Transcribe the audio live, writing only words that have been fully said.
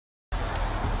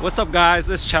What's up, guys?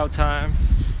 It's ChowTime.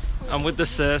 I'm with the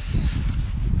sis.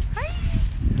 Hi.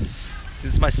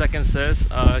 This is my second sis.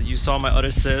 You saw my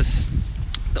other sis,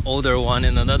 the older one,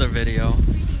 in another video.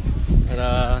 But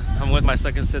I'm with my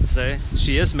second sis today.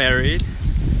 She is married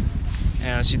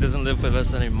and she doesn't live with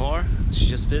us anymore. She's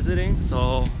just visiting,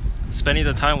 so spending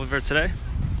the time with her today.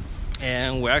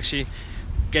 And we're actually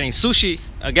getting sushi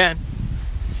again.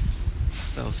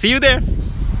 So see you there.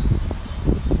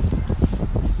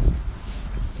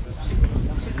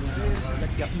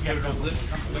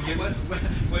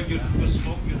 When you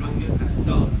smoke, you don't get that.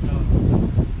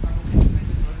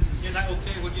 You're not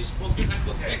okay when you smoke, you're not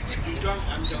okay. If you drunk,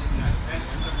 I'm drunk.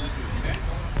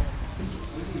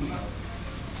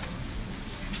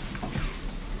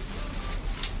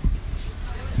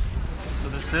 So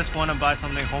the sis want to buy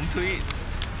something home to eat.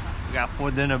 We got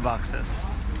 4 dinner boxes.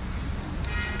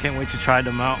 Can't wait to try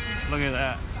them out. Look at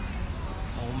that.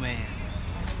 Oh man.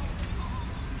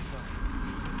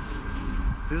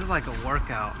 This is like a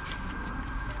workout.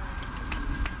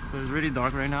 So it's really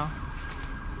dark right now.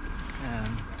 And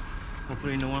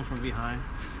hopefully no one from behind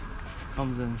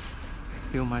comes and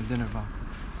steal my dinner box.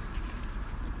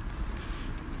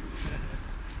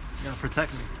 You gotta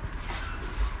protect me.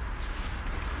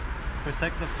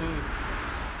 Protect the food.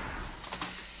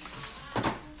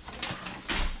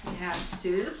 We have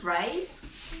soup, rice,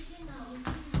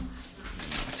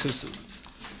 2 soups.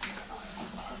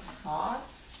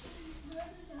 sauce,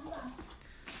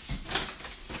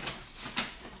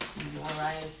 more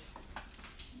rice.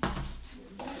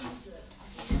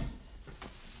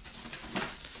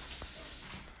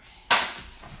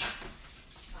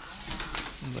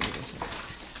 Look at this one.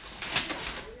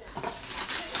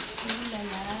 Ooh la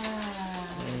la.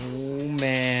 Oh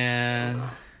man.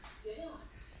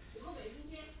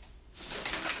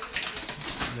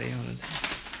 Lay on it.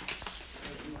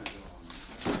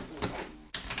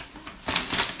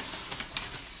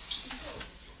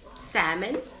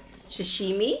 Salmon,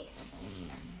 sashimi.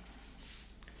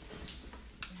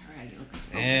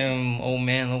 Damn, oh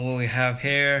man, look what we have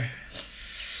here.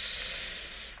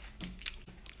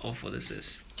 Oh, for this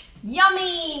is.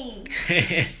 Yummy!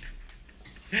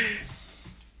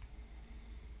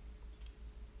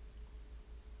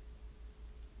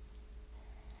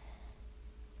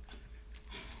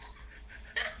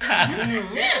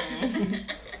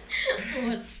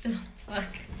 What the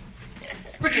fuck?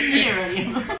 Freaking eat already.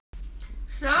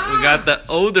 We got the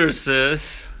older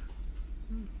sis.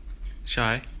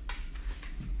 Shy.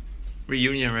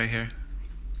 Reunion right here.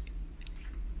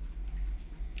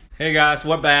 Hey guys,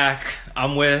 we're back.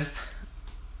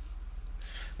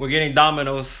 We're getting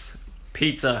Domino's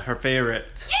pizza, her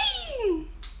favorite. Yay!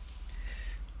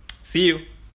 See you.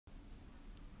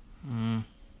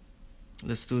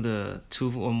 Let's do the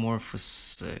 2 or more for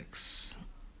 6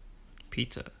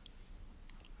 pizza.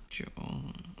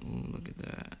 Ooh, look at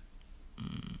that.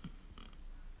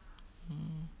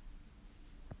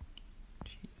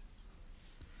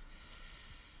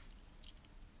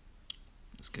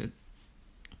 That's good.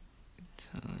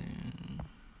 Italian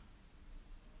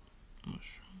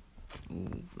mushroom.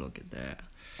 Ooh, look at that.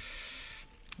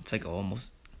 It's like I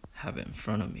almost have it in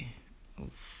front of me.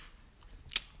 Oof.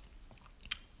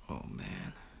 Oh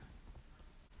man.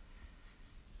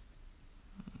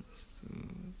 Let's do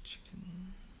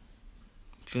chicken.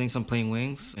 Feeling some plain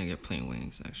wings? I get plain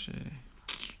wings actually.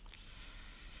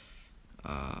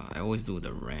 I always do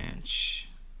the ranch.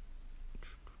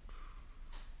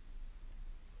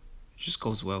 It just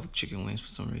goes well with chicken wings for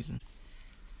some reason.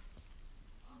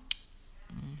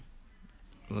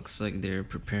 Looks like they're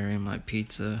preparing my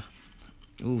pizza.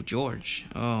 Ooh, George.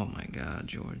 Oh my god,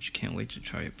 George. Can't wait to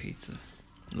try your pizza.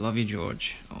 Love you,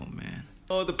 George. Oh man.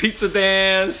 Oh, the pizza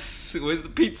dance. Where's the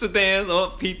pizza dance?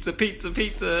 Oh, pizza, pizza,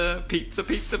 pizza. Pizza,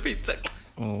 pizza, pizza.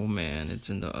 Oh man, it's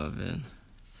in the oven.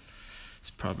 It's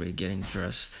probably getting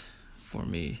dressed for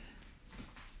me.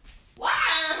 Wow!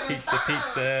 Pizza,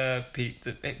 pizza,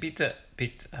 pizza, pizza,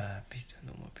 pizza, pizza.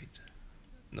 No more pizza.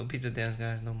 No pizza dance,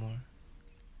 guys. No more.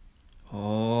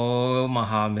 Oh,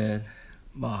 Mohammed.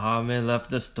 Mohammed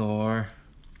left the store.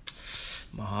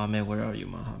 Mohammed, where are you,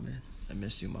 Mohammed? I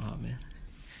miss you, Mohammed.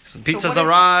 Some pizzas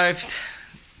arrived.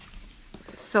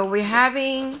 So we're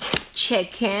having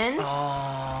chicken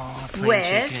Oh, plain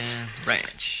with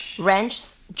chicken.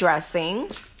 ranch dressing.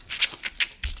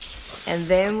 And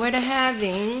then we're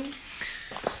having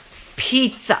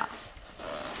pizza.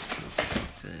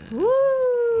 Woo!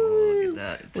 Oh, look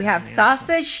at that. We have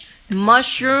sausage,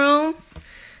 mushroom,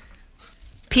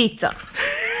 pizza.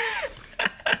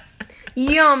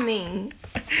 Yummy.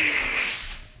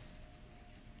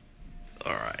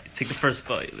 Alright, take the first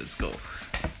bite. Let's go.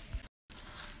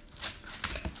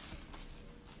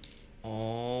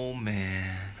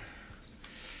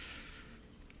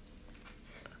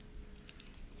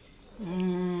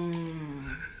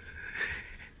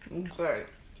 good.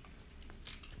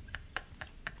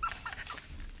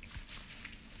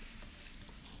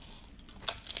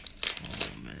 Oh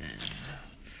man.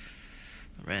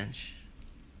 Ranch.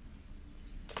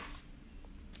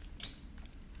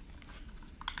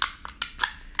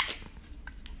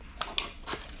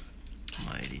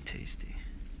 Mighty tasty.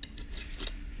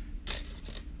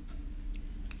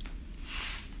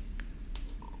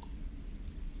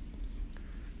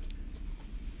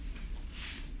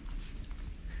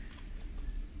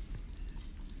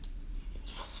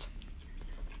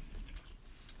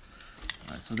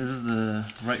 Alright, so this is the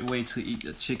right way to eat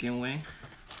a chicken wing.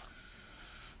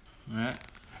 Alright.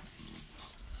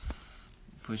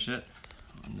 Push it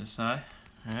on this side.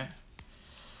 Alright.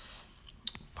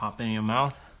 Pop it in your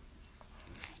mouth.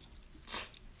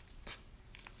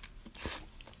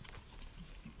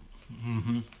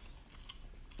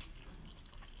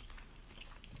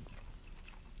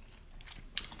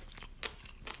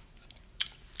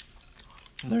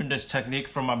 Learned this technique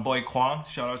from my boy Quan.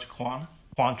 Shout out to Quan.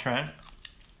 Quan Tran.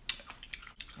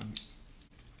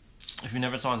 If you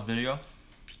never saw his video,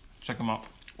 check him out.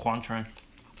 Quan Tran.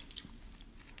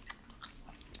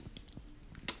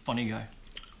 Funny guy.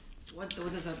 What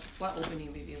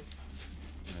opening review?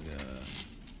 Like a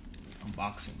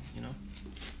unboxing, you know?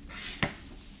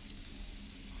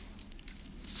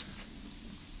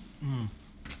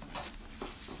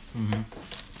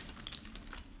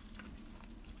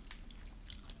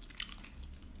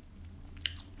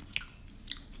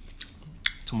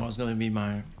 Tomorrow's gonna be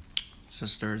my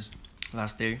sister's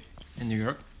last day in New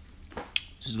York.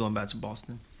 She's going back to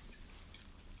Boston,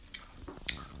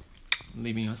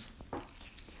 leaving us.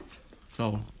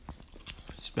 So,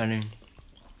 spending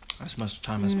as much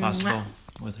time as possible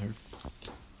with her.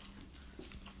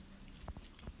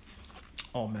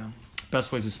 Oh man,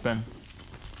 best way to spend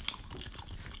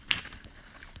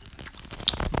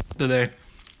the day.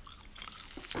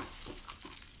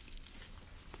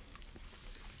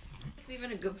 It's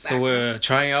even a good So we're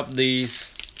trying out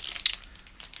these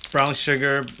brown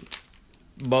sugar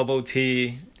bubble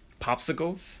tea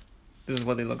popsicles. This is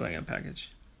what they look like in a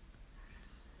package.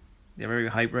 They're very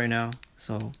hype right now,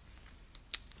 so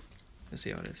let's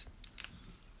see how it is.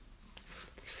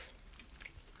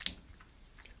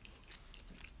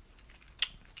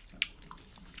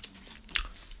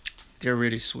 They're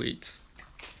really sweet.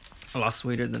 A lot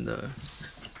sweeter than the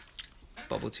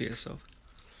bubble tea itself.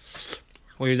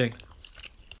 What do you think?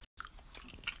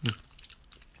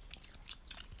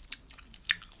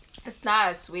 It's not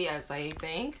as sweet as I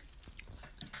think.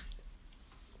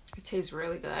 It tastes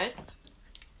really good.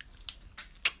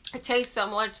 It tastes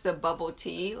similar to the bubble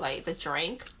tea, like the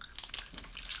drink.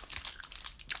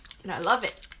 And I love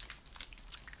it.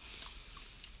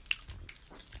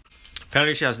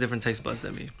 Apparently she has different taste buds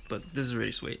than me, but this is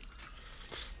really sweet.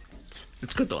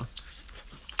 It's good though.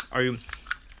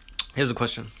 Here's a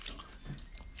question.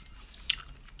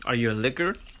 Are you a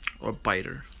licker or a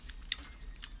biter?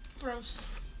 Gross.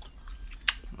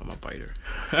 I'm a biter.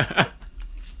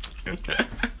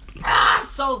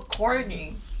 So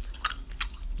corny.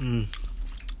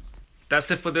 That's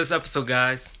it for this episode,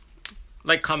 guys.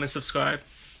 Like, comment, subscribe.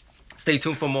 Stay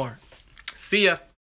tuned for more. See ya.